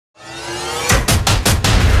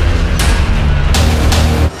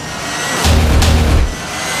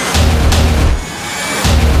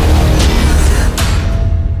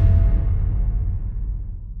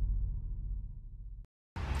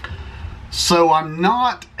So I'm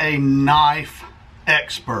not a knife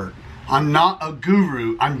expert. I'm not a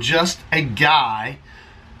guru. I'm just a guy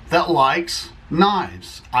that likes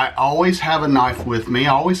knives. I always have a knife with me.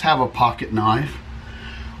 I always have a pocket knife.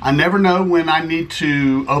 I never know when I need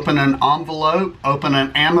to open an envelope, open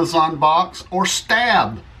an Amazon box, or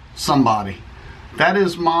stab somebody. That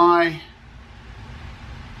is my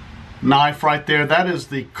knife right there. That is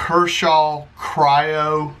the Kershaw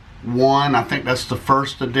Cryo 1. I think that's the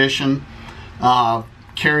first edition.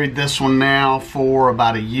 Carried this one now for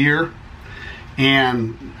about a year,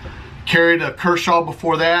 and carried a Kershaw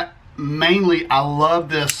before that. Mainly, I love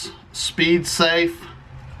this SpeedSafe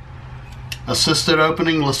assisted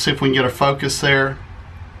opening. Let's see if we can get a focus there.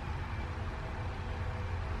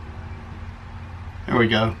 There we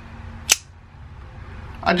go.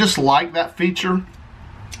 I just like that feature.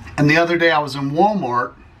 And the other day I was in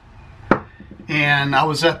Walmart, and I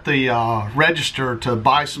was at the register to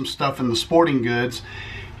buy some stuff in the sporting goods,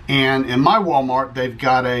 and in my Walmart they've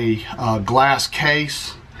got a glass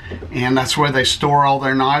case, and that's where they store all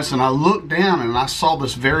their knives. And I looked down and I saw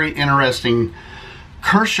this very interesting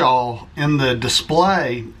Kershaw in the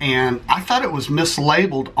display, and I thought it was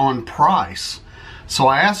mislabeled on price. So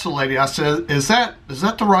I asked the lady, I said, is that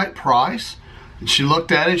the right price? And she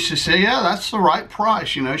looked at it and she said, yeah, that's the right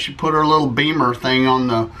price. You know, she put her little beamer thing on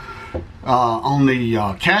the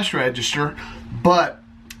cash register. But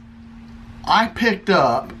I picked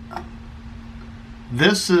up,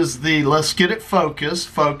 this is the, let's get it focused,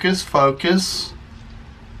 focus.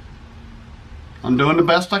 I'm doing the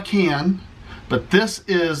best I can, but this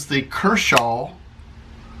is the Kershaw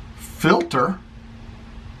Filter.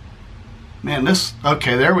 Man, this,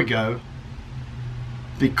 okay, there we go.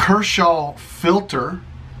 The Kershaw Filter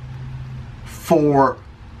for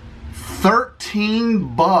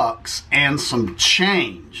 13 bucks and some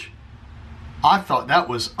change. I thought that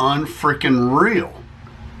was unfreaking real.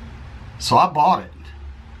 So I bought it.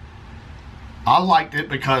 I liked it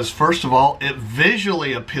because, first of all, it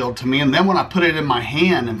visually appealed to me, and then when I put it in my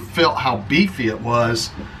hand and felt how beefy it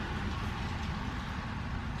was.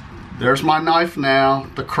 There's my knife now,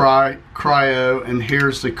 the Cryo, and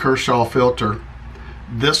here's the Kershaw Filter.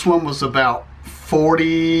 This one was about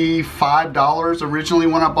 $45 originally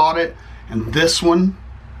when I bought it, and this one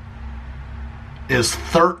is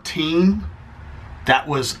 $13. That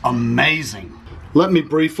was amazing. Let me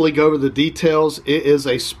briefly go over the details. It is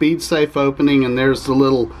a SpeedSafe opening, and there's the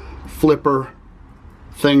little flipper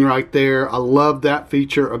thing right there. I love that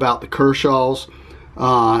feature about the Kershaws.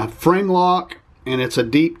 Frame lock, and it's a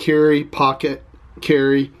deep carry, pocket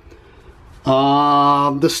carry.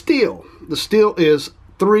 The steel is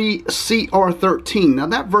 3CR13. Now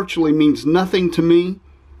that virtually means nothing to me,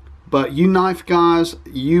 but you knife guys,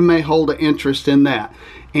 you may hold an interest in that.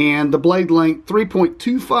 And the blade length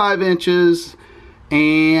 3.25 inches,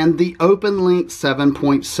 and the open length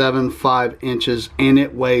 7.75 inches, and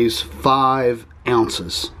it weighs 5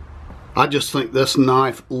 ounces. I just think this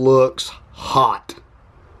knife looks hot.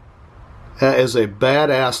 That is a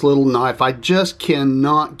badass little knife. I just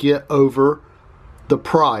cannot get over the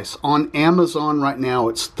price. On Amazon right now,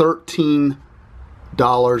 it's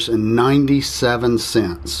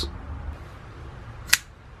 $13.97.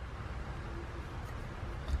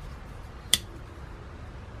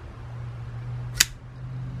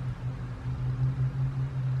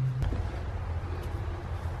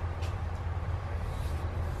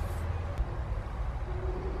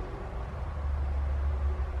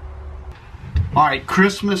 All right,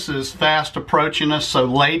 Christmas is fast approaching us, so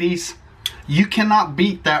ladies, you cannot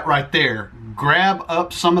beat that right there. Grab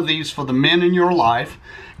up some of these for the men in your life.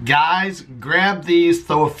 Guys, grab these,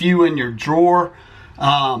 throw a few in your drawer,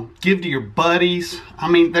 give to your buddies. I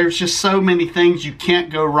mean, there's just so many things you can't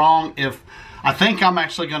go wrong. I think I'm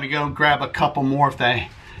actually going to go grab a couple more if they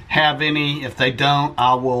have any. If they don't,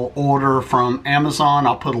 I will order from Amazon.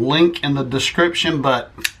 I'll put a link in the description,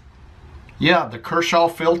 but yeah, the Kershaw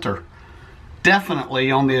Filter.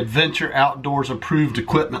 Definitely on the Adventure Outdoors approved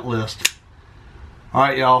equipment list. All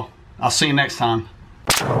right, y'all. I'll see you next time.